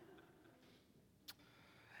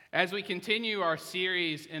As we continue our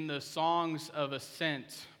series in the Songs of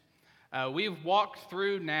Ascent, we've walked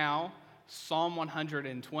through now Psalm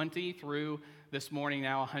 120 through this morning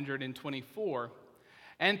now 124.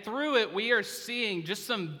 And through it, we are seeing just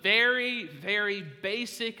some very, very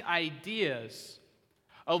basic ideas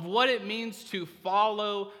of what it means to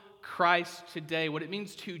follow Christ today, what it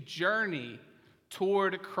means to journey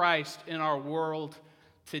toward Christ in our world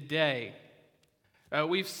today.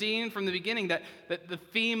 We've seen from the beginning that the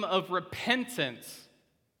theme of repentance,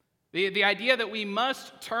 the idea that we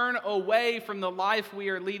must turn away from the life we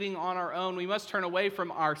are leading on our own. We must turn away from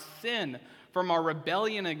our sin, from our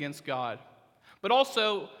rebellion against God. But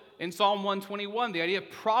also in Psalm 121, the idea of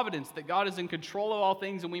providence, that God is in control of all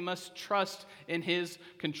things and we must trust in His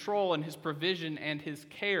control and His provision and His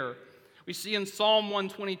care. We see in Psalm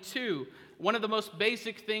 122, one of the most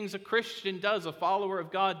basic things a Christian does, a follower of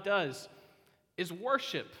God does, is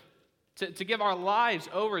worship, to give our lives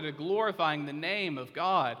over to glorifying the name of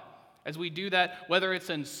God. As we do that, whether it's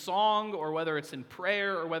in song or whether it's in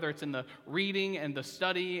prayer or whether it's in the reading and the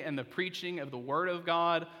study and the preaching of the Word of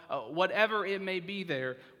God, whatever it may be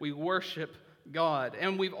there, we worship God.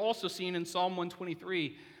 And we've also seen in Psalm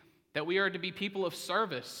 123 that we are to be people of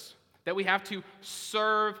service, that we have to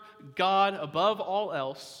serve God above all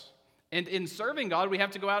else. And in serving God, we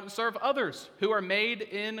have to go out and serve others who are made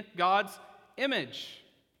in God's image.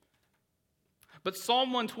 But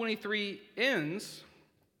Psalm 123 ends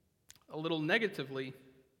a little negatively. It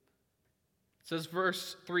says,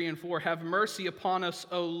 verse 3 and 4, "Have mercy upon us,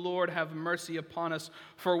 O Lord, have mercy upon us,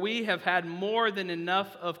 for we have had more than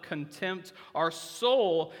enough of contempt. Our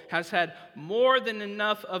soul has had more than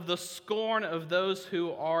enough of the scorn of those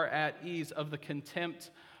who are at ease, of the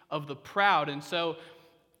contempt of the proud." And so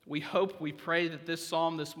we pray that this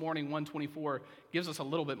psalm this morning, 124, gives us a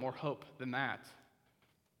little bit more hope than that.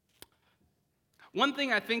 One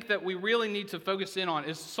thing I think that we really need to focus in on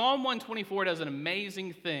is Psalm 124 does an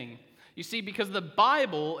amazing thing. You see, because the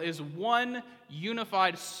Bible is one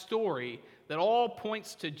unified story that all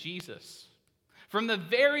points to Jesus. From the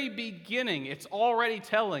very beginning, it's already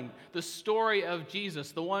telling the story of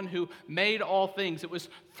Jesus, the one who made all things. It was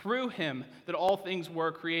through Him that all things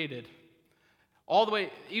were created. All the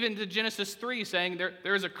way, even to Genesis 3, saying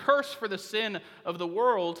there is a curse for the sin of the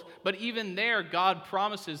world, but even there, God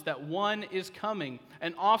promises that one is coming,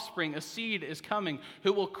 an offspring, a seed is coming,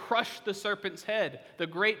 who will crush the serpent's head, the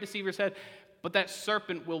great deceiver's head, but that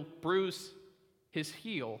serpent will bruise his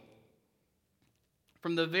heel.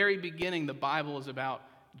 From the very beginning, the Bible is about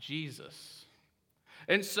Jesus.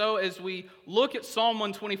 And so as we look at Psalm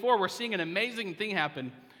 124, we're seeing an amazing thing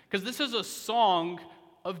happen, because this is a song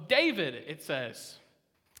of David, it says.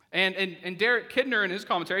 And Derek Kidner in his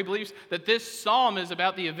commentary believes that this psalm is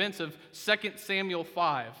about the events of 2 Samuel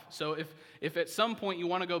 5. So if at some point you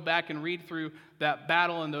want to go back and read through that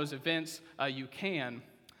battle and those events, you can.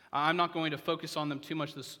 I'm not going to focus on them too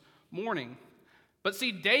much this morning. But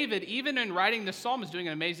see, David, even in writing this psalm, is doing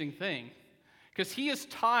an amazing thing, because he is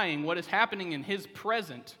tying what is happening in his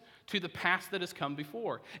present to the past that has come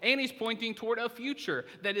before. And he's pointing toward a future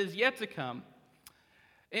that is yet to come.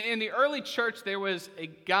 In the early church, there was a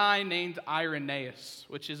guy named Irenaeus,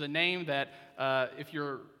 which is a name that if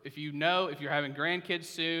you're having grandkids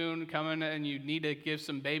soon, coming and you need to give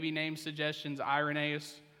some baby name suggestions,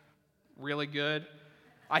 Irenaeus, really good.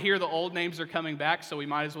 I hear the old names are coming back, so we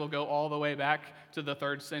might as well go all the way back to the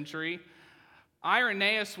 3rd century.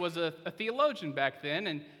 Irenaeus was a theologian back then,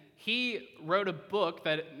 and he wrote a book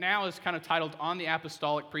that now is kind of titled On the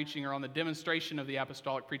Apostolic Preaching, or On the Demonstration of the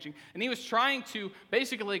Apostolic Preaching. And he was trying to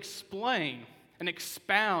basically explain and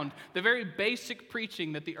expound the very basic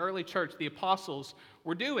preaching that the early church, the apostles,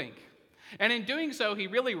 were doing. And in doing so, he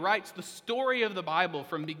really writes the story of the Bible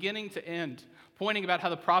from beginning to end, pointing about how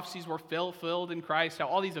the prophecies were fulfilled in Christ, how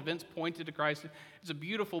all these events pointed to Christ. It's a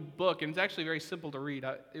beautiful book, and it's actually very simple to read.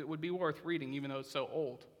 It would be worth reading, even though it's so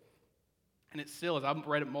old. And it still is. I've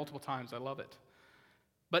read it multiple times. I love it.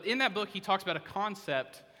 But in that book, he talks about a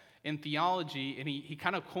concept in theology, and he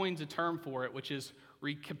kind of coins a term for it, which is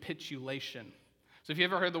recapitulation. So if you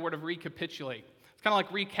ever heard the word of recapitulate, it's kind of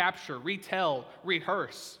like recapture, retell,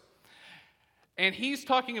 rehearse. And he's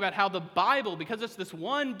talking about how the Bible, because it's this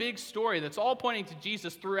one big story that's all pointing to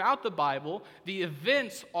Jesus throughout the Bible, the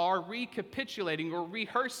events are recapitulating or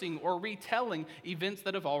rehearsing or retelling events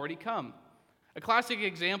that have already come. A classic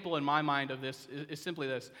example in my mind of this is simply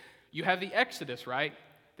this. You have the Exodus, right?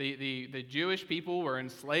 The Jewish people were in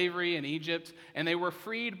slavery in Egypt, and they were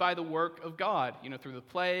freed by the work of God, through the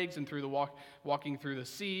plagues and through the walking through the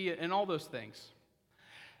sea and all those things.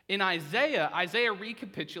 In Isaiah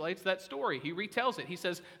recapitulates that story. He retells it. He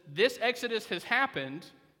says, this Exodus has happened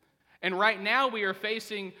And right now we are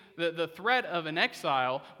facing the threat of an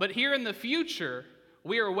exile, but here in the future,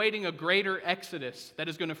 we are awaiting a greater exodus that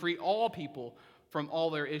is going to free all people from all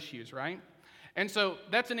their issues, right? And so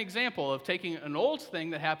that's an example of taking an old thing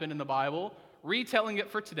that happened in the Bible, retelling it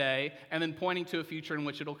for today, and then pointing to a future in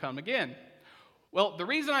which it'll come again. Well, the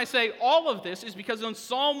reason I say all of this is because in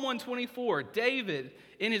Psalm 124, David,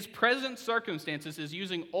 in his present circumstances, is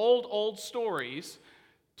using old stories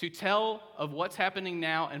to tell of what's happening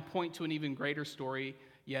now and point to an even greater story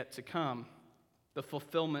yet to come, the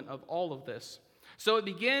fulfillment of all of this. So it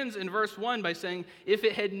begins in verse 1 by saying, "If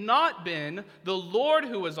it had not been the Lord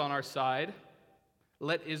who was on our side,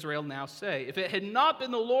 let Israel now say, if it had not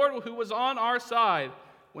been the Lord who was on our side,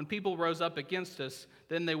 when people rose up against us,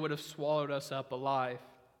 then they would have swallowed us up alive."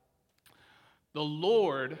 The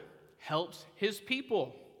Lord helps his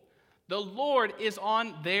people. The Lord is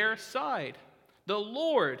on their side. The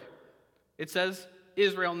Lord, it says,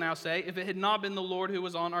 Israel now say, if it had not been the Lord who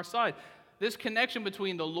was on our side. This connection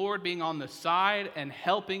between the Lord being on the side and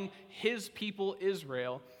helping his people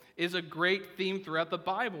Israel is a great theme throughout the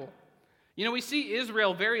Bible. You know, we see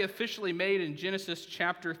Israel very officially made in Genesis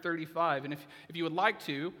chapter 35. And if you would like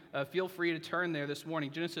to, feel free to turn there this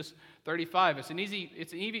morning. Genesis 35. It's an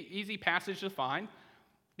easy passage to find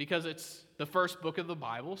because it's the first book of the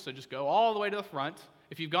Bible. So just go all the way to the front.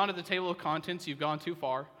 If you've gone to the table of contents, you've gone too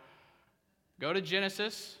far. Go to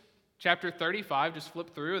Genesis chapter 35. Just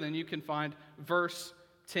flip through, and then you can find verse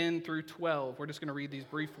 10 through 12. We're just going to read these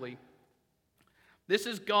briefly. This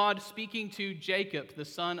is God speaking to Jacob, the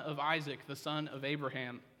son of Isaac, the son of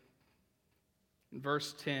Abraham. In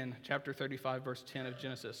verse 10, chapter 35, verse 10 of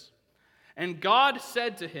Genesis. "And God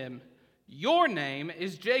said to him, 'Your name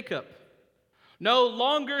is Jacob. No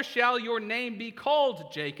longer shall your name be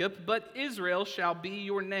called Jacob, but Israel shall be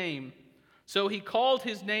your name.' So he called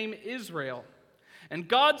his name Israel. And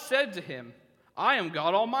God said to him, 'I am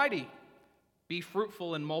God Almighty. Be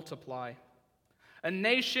fruitful and multiply. A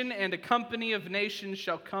nation and a company of nations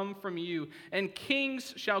shall come from you, and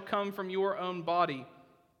kings shall come from your own body.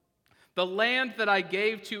 The land that I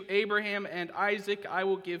gave to Abraham and Isaac I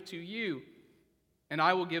will give to you, and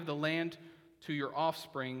I will give the land to your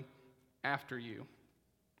offspring after you.'"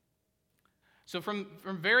 So from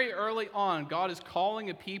very early on, God is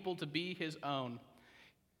calling a people to be his own.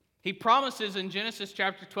 He promises in Genesis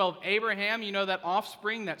chapter 12, Abraham, you know that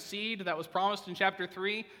offspring, that seed that was promised in chapter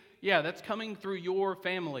 3? Yeah, that's coming through your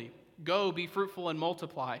family. Go, be fruitful and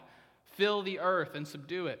multiply. Fill the earth and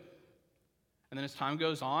subdue it. And then as time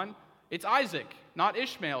goes on, it's Isaac, not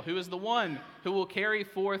Ishmael, who is the one who will carry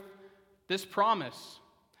forth this promise.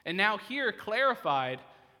 And now here, clarified,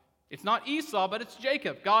 it's not Esau, but it's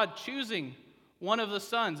Jacob. God choosing one of the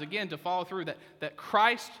sons, again, to follow through. That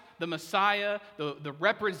Christ, the Messiah, the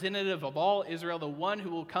representative of all Israel, the one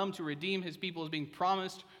who will come to redeem his people, is being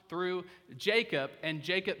promised through Jacob, and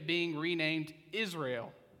Jacob being renamed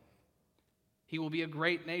Israel. He will be a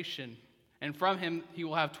great nation, and from him he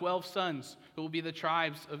will have 12 sons who will be the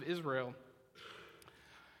tribes of Israel.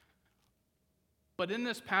 But in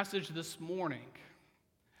this passage this morning,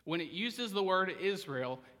 when it uses the word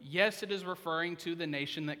Israel, yes, it is referring to the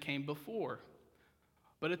nation that came before.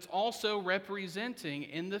 But it's also representing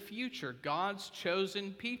in the future God's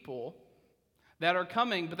chosen people that are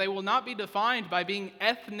coming, but they will not be defined by being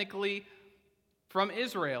ethnically from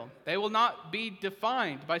Israel. They will not be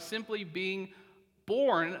defined by simply being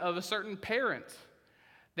born of a certain parent.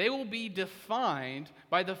 They will be defined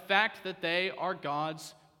by the fact that they are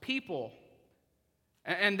God's people.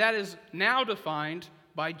 And that is now defined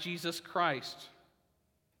by Jesus Christ.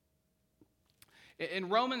 In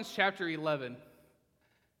Romans chapter 11,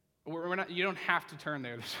 you don't have to turn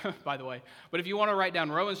there, by the way. But if you want to write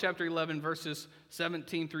down Romans chapter 11, verses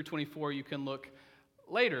 17 through 24, you can look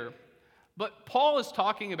later. But Paul is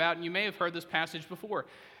talking about, and you may have heard this passage before,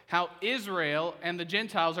 how Israel and the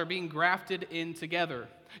Gentiles are being grafted in together.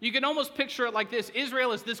 You can almost picture it like this.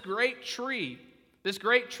 Israel is this great tree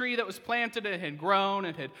that was planted and had grown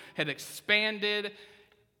and had expanded,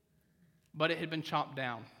 but it had been chopped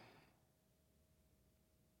down.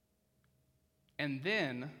 And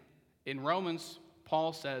then, in Romans,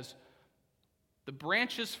 Paul says, the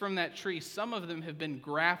branches from that tree, some of them have been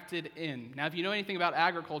grafted in. Now, if you know anything about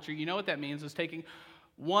agriculture, you know what that means is taking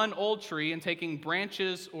one old tree and taking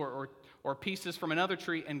branches or pieces from another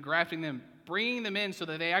tree and grafting them, bringing them in so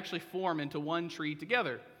that they actually form into one tree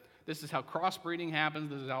together. This is how crossbreeding happens.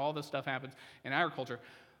 This is how all this stuff happens in agriculture.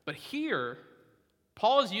 But here,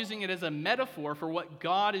 Paul is using it as a metaphor for what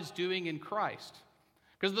God is doing in Christ.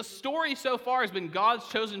 Because the story so far has been God's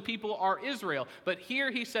chosen people are Israel. But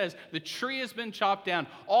here he says the tree has been chopped down.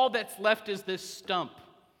 All that's left is this stump.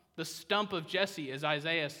 the stump of Jesse, as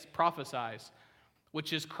Isaiah prophesies,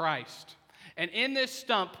 which is Christ. And in this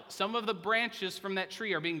stump, some of the branches from that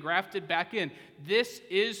tree are being grafted back in. This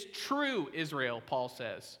is true, Israel, Paul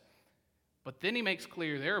says. But then he makes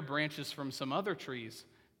clear there are branches from some other trees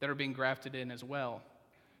that are being grafted in as well.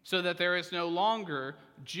 So that there is no longer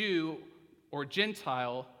Jew or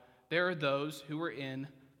Gentile, there are those who are in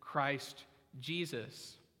Christ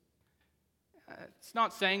Jesus. It's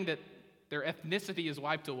not saying that their ethnicity is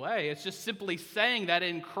wiped away. It's just simply saying that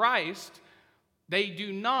in Christ, they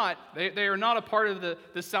are not a part of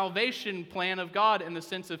the salvation plan of God in the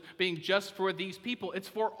sense of being just for these people. It's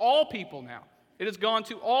for all people now. It has gone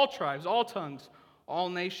to all tribes, all tongues, all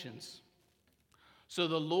nations. So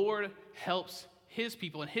the Lord helps his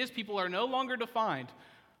people, and his people are no longer defined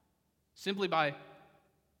simply by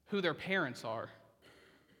who their parents are,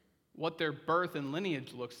 what their birth and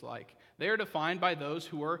lineage looks like. They are defined by those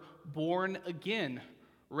who are born again,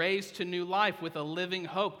 raised to new life with a living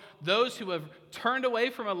hope. Those who have turned away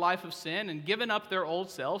from a life of sin and given up their old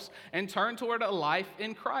selves and turned toward a life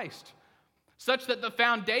in Christ, such that the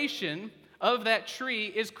foundation of that tree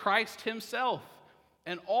is Christ himself.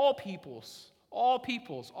 And all peoples,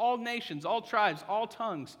 all nations, all tribes, all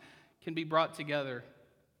tongues can be brought together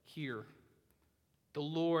here. The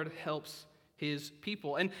Lord helps his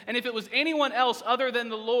people. And if it was anyone else other than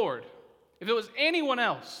the Lord, if it was anyone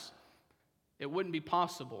else, it wouldn't be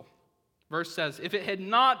possible. Verse says, if it had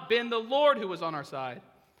not been the Lord who was on our side,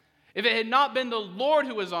 if it had not been the Lord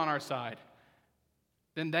who was on our side,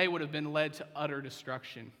 then they would have been led to utter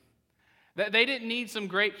destruction. That they didn't need some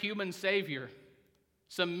great human savior,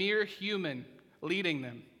 some mere human leading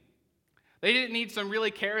them. They didn't need some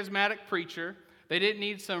really charismatic preacher. They didn't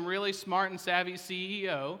need some really smart and savvy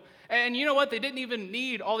CEO. And you know what? They didn't even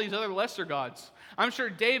need all these other lesser gods. I'm sure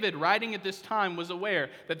David, writing at this time, was aware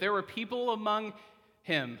that there were people among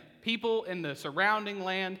him, people in the surrounding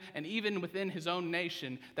land, and even within his own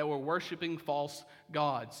nation that were worshiping false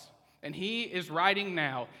gods. And he is writing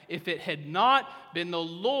now, if it had not been the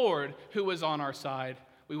Lord who was on our side,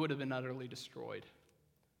 we would have been utterly destroyed.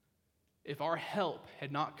 If our help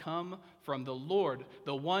had not come from the Lord,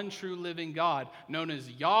 the one true living God, known as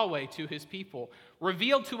Yahweh to his people,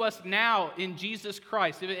 revealed to us now in Jesus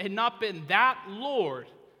Christ, if it had not been that Lord,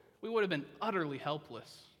 we would have been utterly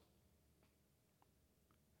helpless.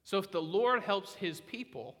 So if the Lord helps his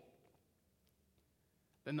people,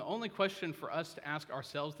 then the only question for us to ask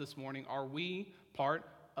ourselves this morning, are we part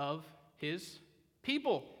of his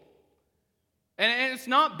people? And it's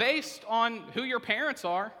not based on who your parents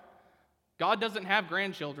are. God doesn't have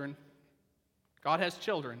grandchildren. God has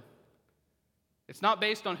children. It's not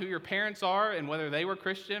based on who your parents are and whether they were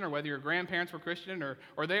Christian or whether your grandparents were Christian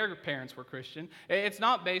or their parents were Christian. It's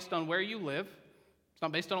not based on where you live. It's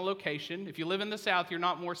not based on a location. If you live in the South, you're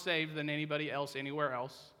not more saved than anybody else anywhere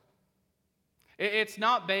else. It's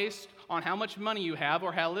not based on how much money you have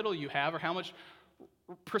or how little you have or how much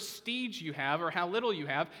prestige you have or how little you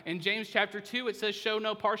have. In James chapter 2, it says, show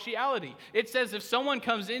no partiality. It says if someone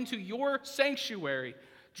comes into your sanctuary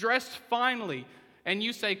dressed finely and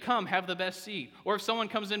you say, come, have the best seat. Or if someone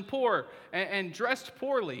comes in poor and dressed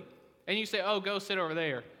poorly and you say, oh, go sit over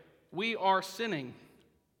there. We are sinning.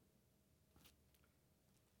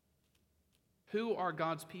 Who are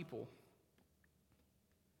God's people?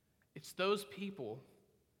 It's those people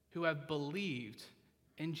who have believed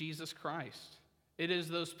in Jesus Christ. It is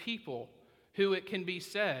those people who it can be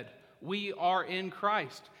said, we are in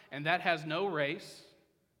Christ. And that has no race,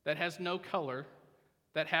 that has no color,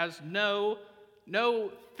 that has no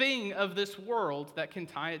thing of this world that can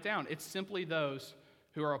tie it down. It's simply those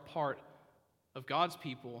who are a part of God's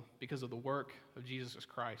people because of the work of Jesus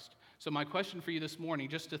Christ. So my question for you this morning,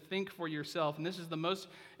 just to think for yourself, and this is the most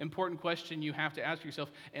important question you have to ask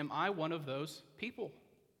yourself, am I one of those people?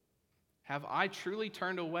 Have I truly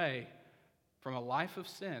turned away from a life of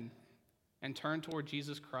sin and turned toward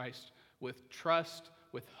Jesus Christ with trust,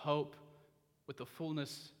 with hope, with the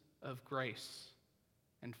fullness of grace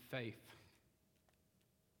and faith?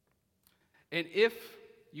 And if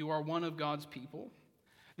you are one of God's people,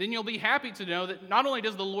 then you'll be happy to know that not only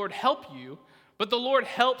does the Lord help you, but the Lord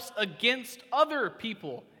helps against other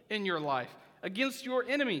people in your life, against your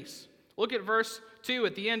enemies. Look at verse 2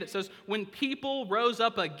 at the end. It says, when people rose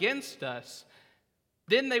up against us,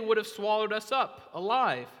 then they would have swallowed us up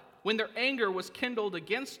alive, when their anger was kindled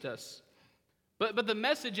against us. But the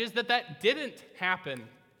message is that didn't happen.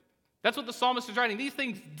 That's what the psalmist is writing. These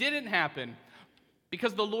things didn't happen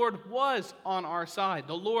because the Lord was on our side.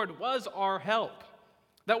 The Lord was our help.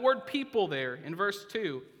 That word people there in verse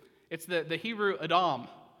 2, it's the Hebrew Adam,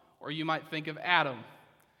 or you might think of Adam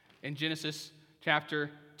in Genesis chapter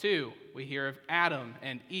 2, we hear of Adam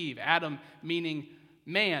and Eve. Adam meaning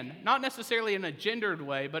man, not necessarily in a gendered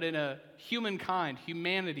way, but in a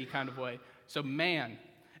humanity kind of way. So man.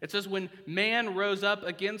 It says when man rose up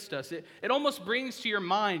against us, it almost brings to your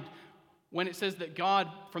mind when it says that God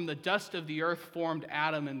from the dust of the earth formed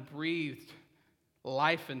Adam and breathed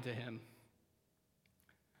life into him.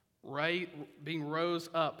 Right? Being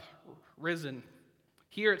risen.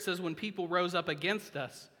 Here it says when people rose up against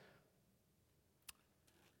us.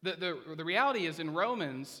 The reality is in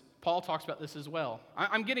Romans, Paul talks about this as well.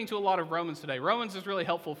 I'm getting to a lot of Romans today. Romans is really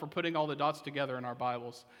helpful for putting all the dots together in our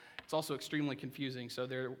Bibles. It's also extremely confusing, so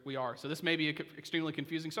there we are. So this may be an extremely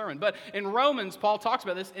confusing sermon. But in Romans, Paul talks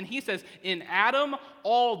about this, and he says, in Adam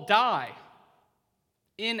all die.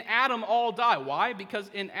 In Adam all die. Why? Because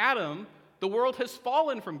in Adam, the world has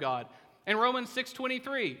fallen from God. In Romans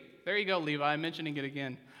 6:23, there you go, Levi, I'm mentioning it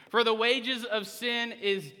again. For the wages of sin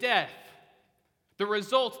is death. The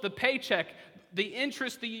results, the paycheck, the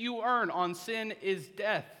interest that you earn on sin is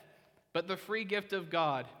death. But the free gift of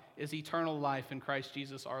God is eternal life in Christ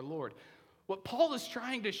Jesus our Lord. What Paul is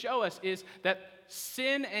trying to show us is that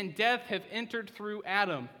sin and death have entered through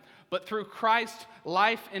Adam, but through Christ,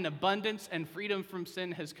 life in abundance and freedom from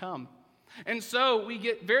sin has come. And so we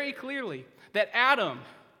get very clearly that Adam,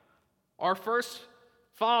 our first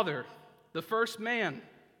father, the first man,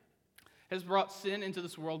 has brought sin into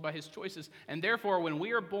this world by his choices. And therefore, when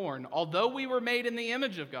we are born, although we were made in the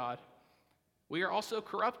image of God, we are also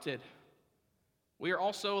corrupted. We are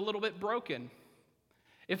also a little bit broken.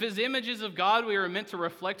 If as images of God we are meant to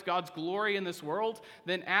reflect God's glory in this world,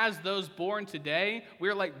 then as those born today, we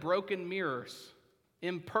are like broken mirrors,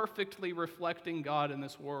 imperfectly reflecting God in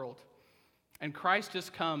this world. And Christ has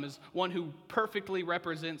come as one who perfectly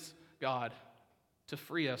represents God to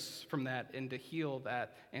free us from that and to heal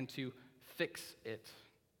that and to fix it.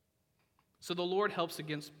 So the Lord helps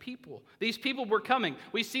against people. These people were coming.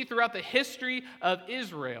 We see throughout the history of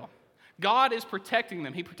Israel, God is protecting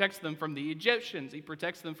them. He protects them from the Egyptians. He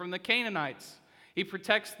protects them from the Canaanites. He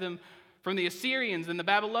protects them from the Assyrians and the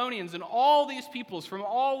Babylonians and all these peoples from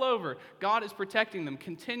all over. God is protecting them,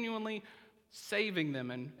 continually saving them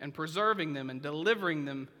and preserving them and delivering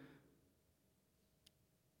them.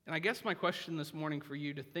 And I guess my question this morning for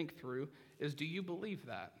you to think through is, do you believe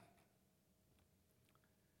that?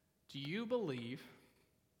 Do you believe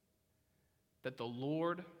that the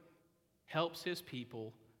Lord helps his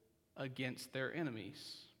people against their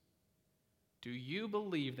enemies? Do you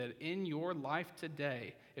believe that in your life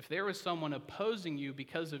today, if there is someone opposing you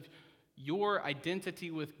because of your identity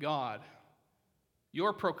with God,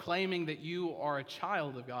 you're proclaiming that you are a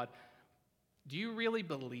child of God, do you really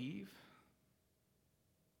believe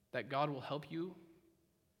that God will help you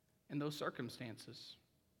in those circumstances?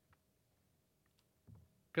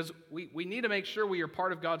 Because we need to make sure we are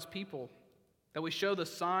part of God's people, that we show the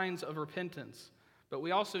signs of repentance. But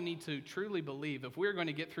we also need to truly believe, if we're going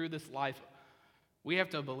to get through this life, we have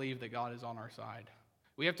to believe that God is on our side.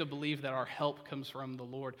 We have to believe that our help comes from the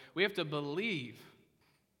Lord. We have to believe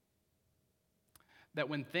that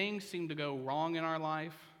when things seem to go wrong in our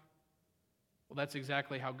life, well, that's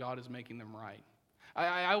exactly how God is making them right.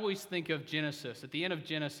 I always think of Genesis. At the end of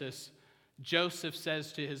Genesis, Joseph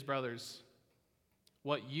says to his brothers,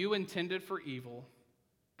 what you intended for evil,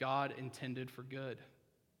 God intended for good.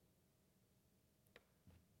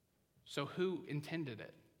 So who intended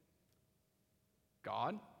it?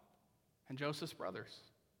 God and Joseph's brothers.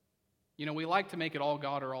 You know, we like to make it all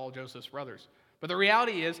God or all Joseph's brothers. But the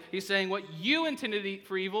reality is, he's saying what you intended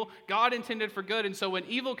for evil, God intended for good. And so when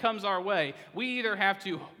evil comes our way, we either have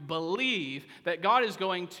to believe that God is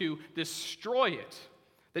going to destroy it,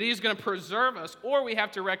 that he's going to preserve us, or we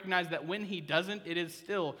have to recognize that when he doesn't, it is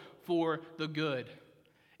still for the good.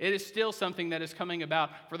 It is still something that is coming about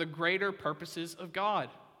for the greater purposes of God.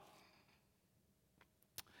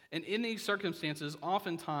 And in these circumstances,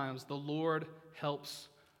 oftentimes the Lord helps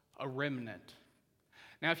a remnant.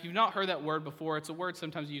 Now, if you've not heard that word before, it's a word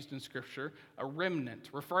sometimes used in Scripture, a remnant,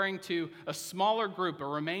 referring to a smaller group, a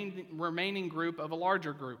remaining group of a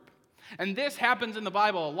larger group. And this happens in the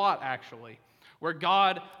Bible a lot, actually, where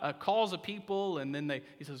God calls a people, and then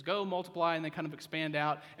he says, go multiply, and they kind of expand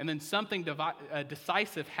out, and then something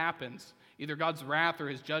decisive happens, either God's wrath or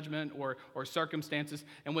his judgment or circumstances,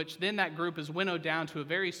 in which then that group is winnowed down to a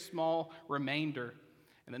very small remainder.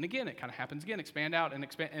 And then again, it kind of happens again, expand out,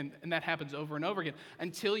 and that happens over and over again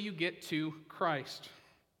until you get to Christ.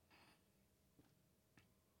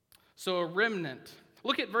 So a remnant.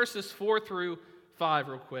 Look at verses 4 through 5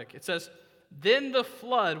 real quick. It says, then the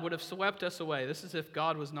flood would have swept us away. This is if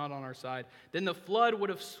God was not on our side. Then the flood would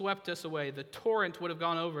have swept us away. The torrent would have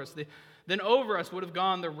gone over us. Then over us would have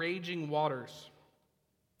gone the raging waters.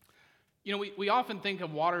 You know, we often think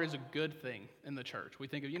of water as a good thing in the church. We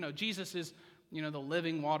think of, Jesus is, the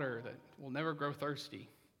living water that will never grow thirsty.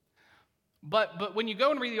 But when you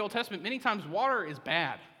go and read the Old Testament, many times water is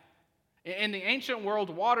bad. In the ancient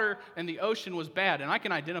world, water and the ocean was bad, and I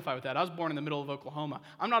can identify with that. I was born in the middle of Oklahoma.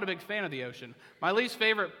 I'm not a big fan of the ocean. My least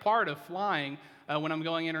favorite part of flying when I'm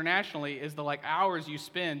going internationally is the hours you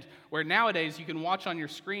spend, where nowadays you can watch on your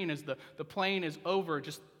screen as the plane is over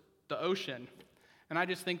just the ocean. And I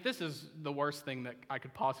just think this is the worst thing that I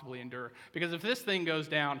could possibly endure. Because if this thing goes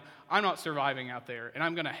down, I'm not surviving out there, and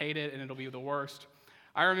I'm going to hate it, and it'll be the worst.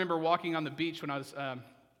 I remember walking on the beach when I was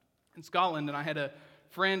in Scotland, and I had a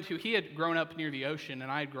friend who he had grown up near the ocean,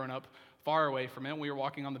 and I had grown up far away from it. We were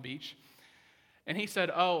walking on the beach, and he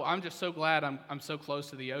said, "Oh, I'm just so glad I'm so close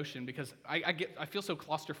to the ocean because I feel so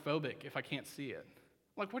claustrophobic if I can't see it."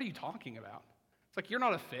 I'm like, what are you talking about? It's like, you're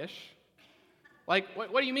not a fish. What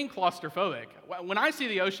do you mean claustrophobic? When I see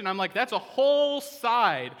the ocean, I'm like, that's a whole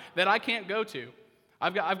side that I can't go to.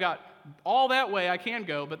 I've got all that way I can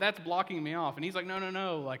go, but that's blocking me off. And he's like,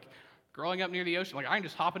 no. Growing up near the ocean, I can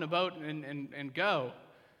just hop in a boat and go.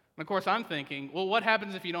 And of course, I'm thinking, well, what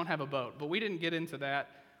happens if you don't have a boat? But we didn't get into that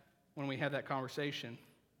when we had that conversation.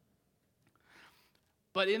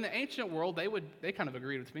 But in the ancient world, they kind of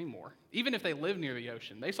agreed with me more. Even if they lived near the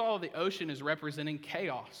ocean, they saw the ocean as representing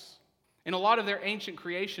chaos. In a lot of their ancient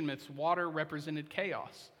creation myths, water represented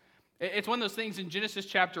chaos. It's one of those things in Genesis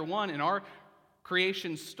chapter 1, in our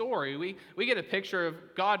creation story, we get a picture of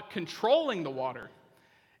God controlling the water.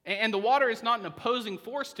 And the water is not an opposing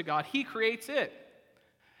force to God. He creates it.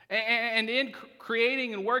 And in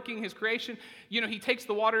creating and working his creation, he takes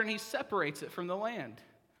the water and he separates it from the land.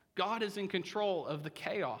 God is in control of the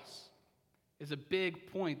chaos. Is a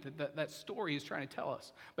big point that story is trying to tell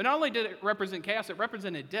us. But not only did it represent chaos, it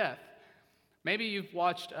represented death. Maybe you've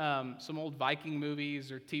watched some old Viking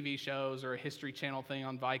movies or TV shows or a History Channel thing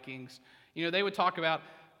on Vikings. They would talk about,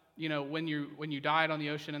 when you died on the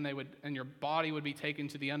ocean and your body would be taken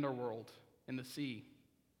to the underworld in the sea.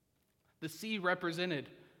 The sea represented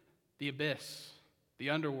the abyss,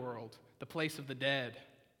 the underworld, the place of the dead.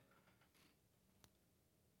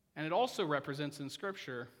 And it also represents in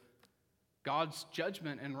Scripture God's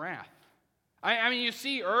judgment and wrath. I mean, you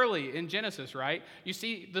see early in Genesis, right? You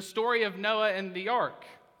see the story of Noah and the ark.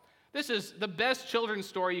 This is the best children's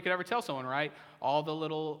story you could ever tell someone, right? All the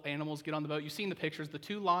little animals get on the boat. You've seen the pictures, the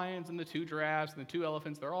 2 lions and the 2 giraffes and the 2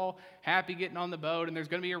 elephants. They're all happy getting on the boat, and there's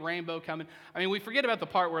going to be a rainbow coming. I mean, we forget about the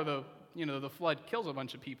part where the flood kills a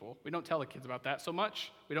bunch of people. We don't tell the kids about that so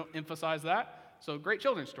much. We don't emphasize that. So great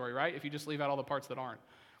children's story, right? If you just leave out all the parts that aren't.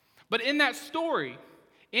 But in that story,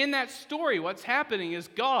 what's happening is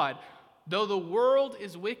God, though the world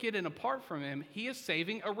is wicked and apart from him, he is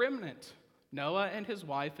saving a remnant. Noah and his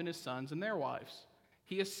wife and his sons and their wives.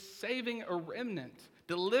 He is saving a remnant,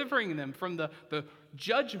 delivering them from the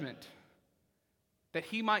judgment that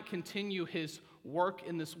he might continue his work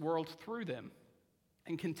in this world through them.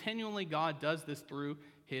 And continually God does this through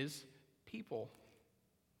his people.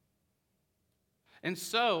 And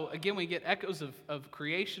so, again, we get echoes of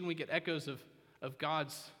creation. We get echoes of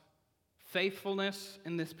God's faithfulness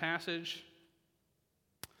in this passage.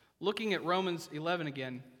 Looking at Romans 11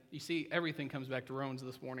 again, you see everything comes back to Romans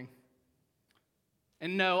this morning.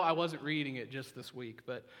 And no, I wasn't reading it just this week,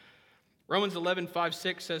 but Romans 11, 5,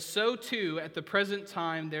 6 says, "So too, at the present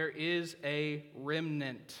time, there is a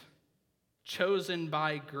remnant chosen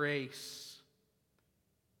by grace.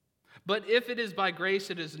 But if it is by grace,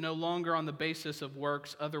 it is no longer on the basis of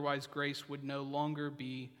works, otherwise grace would no longer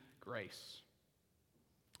be grace."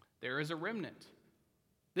 There is a remnant.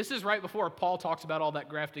 This is right before Paul talks about all that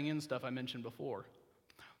grafting in stuff I mentioned before.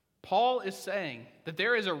 Paul is saying that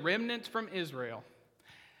there is a remnant from Israel.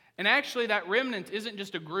 And actually, that remnant isn't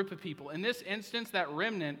just a group of people. In this instance, that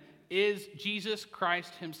remnant is Jesus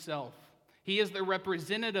Christ himself. He is the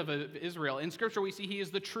representative of Israel. In Scripture, we see he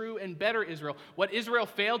is the true and better Israel. What Israel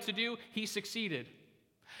failed to do, he succeeded.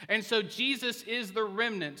 And so Jesus is the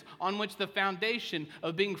remnant on which the foundation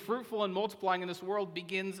of being fruitful and multiplying in this world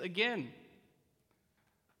begins again.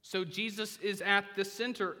 So Jesus is at the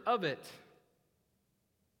center of it,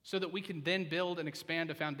 so that we can then build and expand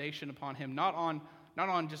a foundation upon him, not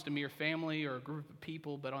on just a mere family or a group of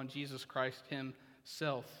people, but on Jesus Christ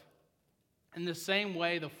himself. In the same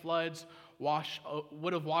way the floods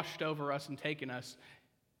would have washed over us and taken us,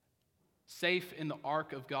 safe in the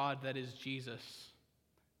ark of God that is Jesus,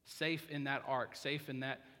 safe in that ark, safe in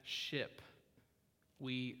that ship.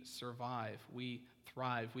 we survive, we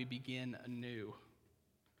thrive, we begin anew.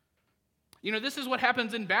 You know, this is what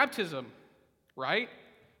happens in baptism, right?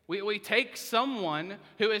 We take someone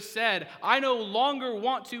who has said, I no longer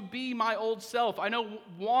want to be my old self. I no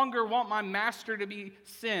longer want my master to be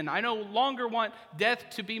sin. I no longer want death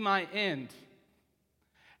to be my end.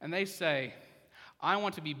 And they say, I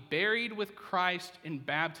want to be buried with Christ in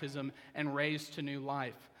baptism and raised to new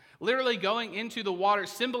life. Literally going into the water,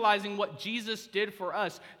 symbolizing what Jesus did for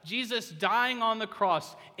us. Jesus dying on the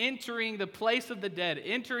cross, entering the place of the dead,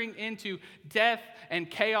 entering into death and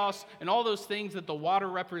chaos and all those things that the water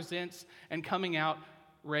represents, and coming out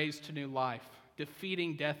raised to new life,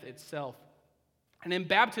 defeating death itself. And in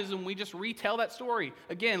baptism, we just retell that story.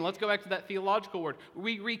 Again, let's go back to that theological word.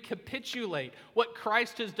 We recapitulate what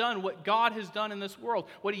Christ has done, what God has done in this world,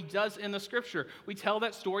 what he does in the Scripture. We tell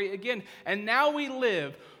that story again. And now we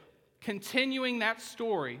live continuing that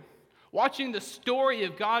story, watching the story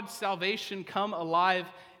of God's salvation come alive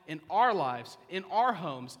in our lives, in our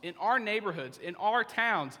homes, in our neighborhoods, in our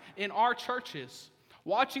towns, in our churches.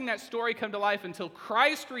 Watching that story come to life until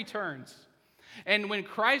Christ returns. And when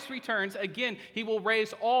Christ returns, again, he will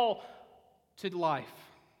raise all to life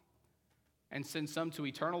and send some to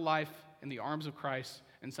eternal life in the arms of Christ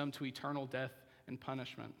and some to eternal death and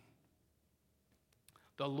punishment.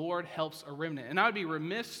 The Lord helps a remnant. And I would be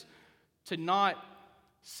remiss to not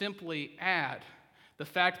simply add the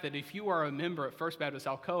fact that if you are a member at First Baptist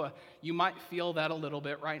Alcoa, you might feel that a little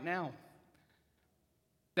bit right now.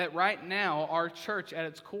 That right now, our church at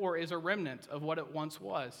its core is a remnant of what it once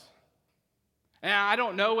was. And I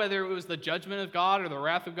don't know whether it was the judgment of God or the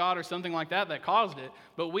wrath of God or something like that caused it,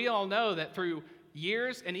 but we all know that through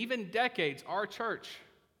years and even decades, our church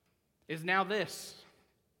is now this,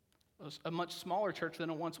 a much smaller church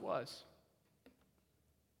than it once was.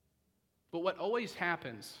 But what always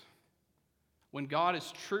happens when God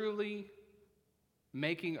is truly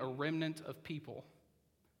making a remnant of people,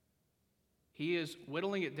 he is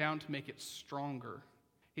whittling it down to make it stronger.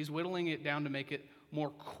 He's whittling it down to make it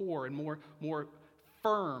more core and more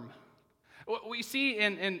firm. We see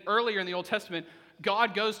in earlier in the Old Testament,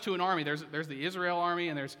 God goes to an army. There's the Israel army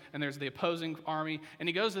and there's the opposing army, and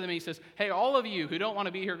he goes to them and he says, "Hey, all of you who don't want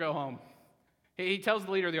to be here, go home." He tells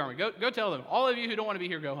the leader of the army, go tell them, all of you who don't want to be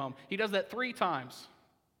here, go home. He does that 3 times.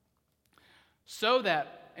 So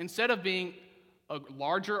that instead of being a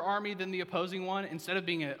larger army than the opposing one, instead of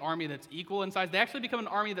being an army that's equal in size, they actually become an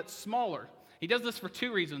army that's smaller. He does this for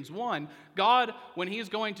 2 reasons. One, God, when he is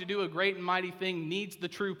going to do a great and mighty thing, needs the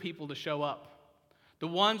true people to show up. The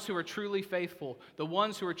ones who are truly faithful, the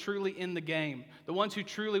ones who are truly in the game, the ones who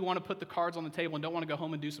truly want to put the cards on the table and don't want to go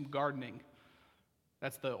home and do some gardening.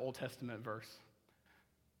 That's the Old Testament verse.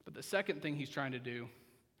 But the second thing he's trying to do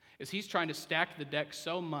is he's trying to stack the deck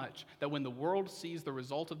so much that when the world sees the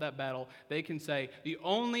result of that battle, they can say, the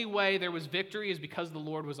only way there was victory is because the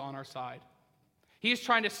Lord was on our side. He's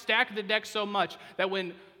trying to stack the deck so much that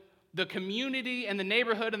when the community and the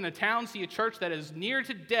neighborhood and the town see a church that is near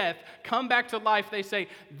to death come back to life, they say,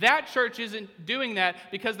 that church isn't doing that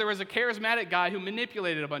because there was a charismatic guy who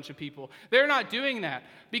manipulated a bunch of people. They're not doing that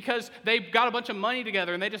because they got a bunch of money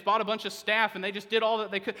together and they just bought a bunch of staff and they just did all that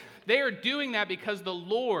they could. They are doing that because the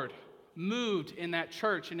Lord moved in that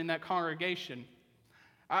church and in that congregation.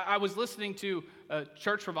 I was listening to a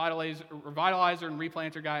church revitalizer and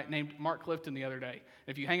replanter guy named Mark Clifton the other day.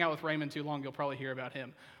 If you hang out with Raymond too long, you'll probably hear about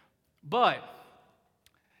him. But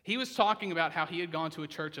he was talking about how he had gone to a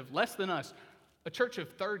church of less than us, a church of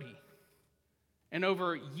 30. And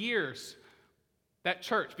over years, that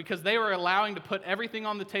church, because they were allowing to put everything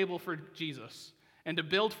on the table for Jesus and to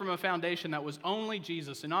build from a foundation that was only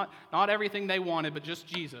Jesus and not everything they wanted, but just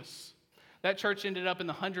Jesus. That church ended up in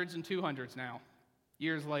the hundreds and 200s now,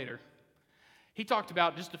 years later. He talked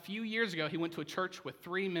about just a few years ago, he went to a church with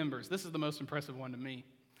 3 members. This is the most impressive one to me.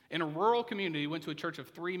 In a rural community, he went to a church of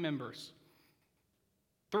 3 members.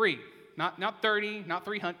 3. Not 30, not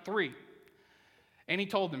 300, 3. And he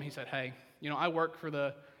told them, he said, hey, I work for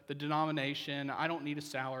the denomination. I don't need a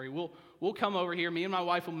salary. We'll come over here. Me and my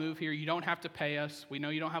wife will move here. You don't have to pay us. We know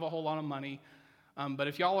you don't have a whole lot of money. But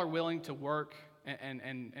if y'all are willing to work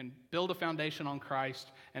and build a foundation on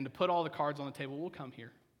Christ and to put all the cards on the table, we'll come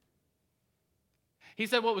here. He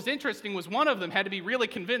said what was interesting was one of them had to be really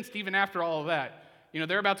convinced even after all of that.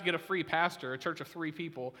 They're about to get a free pastor, a church of 3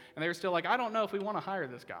 people, and they're still like, I don't know if we want to hire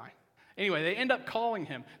this guy. Anyway, they end up calling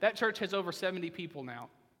him. That church has over 70 people now,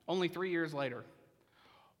 only 3 years later.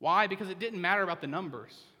 Why? Because it didn't matter about the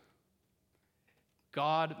numbers.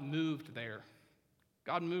 God moved there.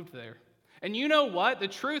 God moved there. And you know what? The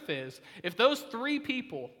truth is, if those 3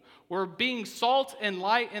 people were being salt and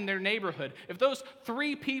light in their neighborhood, if those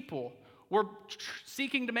 3 people were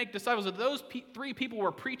seeking to make disciples, if those 3 people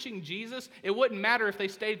were preaching Jesus, it wouldn't matter if they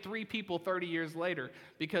stayed 3 people 30 years later,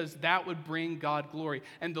 because that would bring God glory.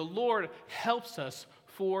 And the Lord helps us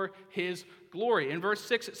for his glory. In verse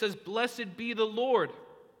 6, it says, "Blessed be the Lord.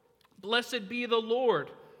 Blessed be the Lord,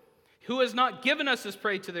 who has not given us his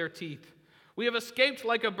prey to their teeth. We have escaped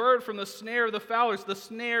like a bird from the snare of the fowlers. The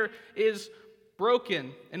snare is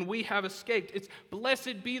broken, and we have escaped." It's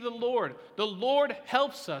blessed be the Lord. The Lord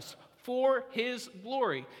helps us for his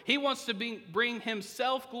glory. He wants to bring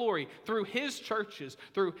himself glory through his churches,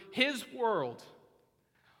 through his world.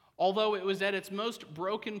 Although it was at its most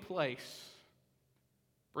broken place,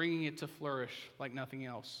 bringing it to flourish like nothing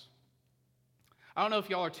else. I don't know if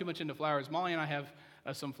y'all are too much into flowers. Molly and I have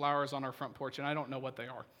some flowers on our front porch, and I don't know what they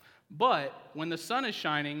are. But when the sun is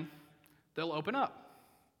shining, they'll open up.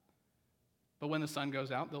 But when the sun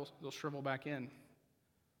goes out, they'll shrivel back in.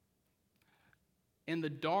 In the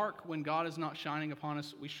dark, when God is not shining upon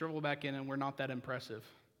us, we shrivel back in and we're not that impressive.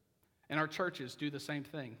 And our churches do the same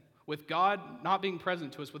thing. With God not being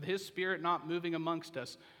present to us, with his Spirit not moving amongst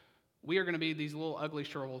us, we are going to be these little ugly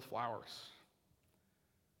shriveled flowers.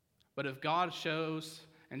 But if God shows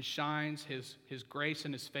and shines his grace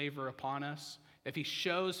and his favor upon us, if he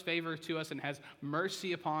shows favor to us and has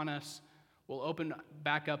mercy upon us, we'll open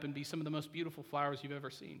back up and be some of the most beautiful flowers you've ever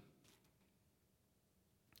seen.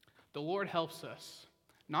 The Lord helps us,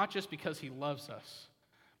 not just because he loves us,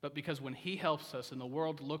 but because when he helps us and the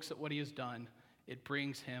world looks at what he has done, it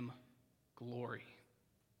brings him glory.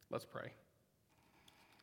 Let's pray.